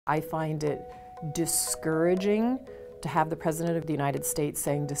I find it discouraging to have the President of the United States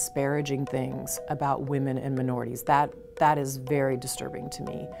saying disparaging things about women and minorities. That is very disturbing to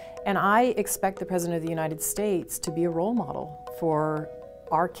me. And I expect the President of the United States to be a role model for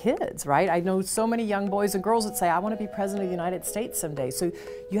our kids, right? I know so many young boys and girls that say, I want to be President of the United States someday. So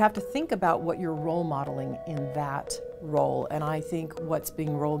you have to think about what you're role modeling in that role. And I think what's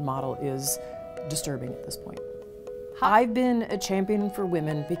being role modeled is disturbing at this point. I've been a champion for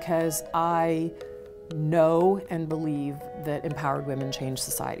women because I know and believe that empowered women change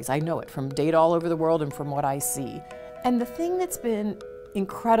societies. I know it from data all over the world and from what I see. And the thing that's been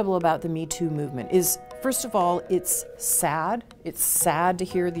incredible about the Me Too movement is, first of all, it's sad. It's sad to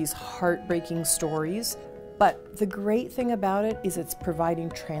hear these heartbreaking stories. But the great thing about it is it's providing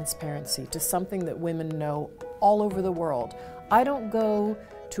transparency to something that women know all over the world. I don't go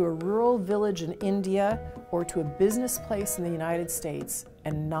to a rural village in India or to a business place in the United States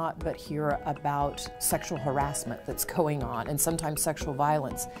and not but hear about sexual harassment that's going on and sometimes sexual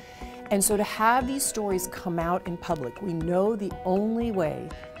violence. And so to have these stories come out in public, we know the only way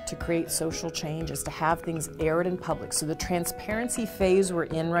to create social change is to have things aired in public. So the transparency phase we're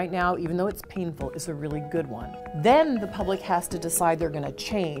in right now, even though it's painful, is a really good one. Then the public has to decide they're going to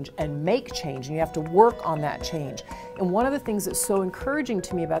change and make change, and you have to work on that change. And one of the things that's so encouraging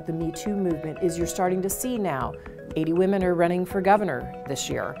to me about the Me Too movement is you're starting to see now 80 women are running for governor this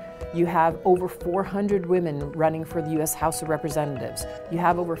year. You have over 400 women running for the U.S. House of Representatives. You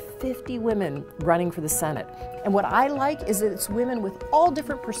have over 50 women running for the Senate. And what I like is that it's women with all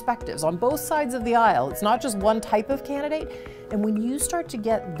different perspectives on both sides of the aisle. It's not just one type of candidate. And when you start to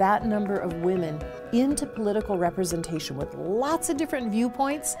get that number of women into political representation with lots of different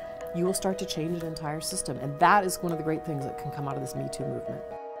viewpoints, you will start to change an entire system. And that is one of the great things that can come out of this Me Too movement.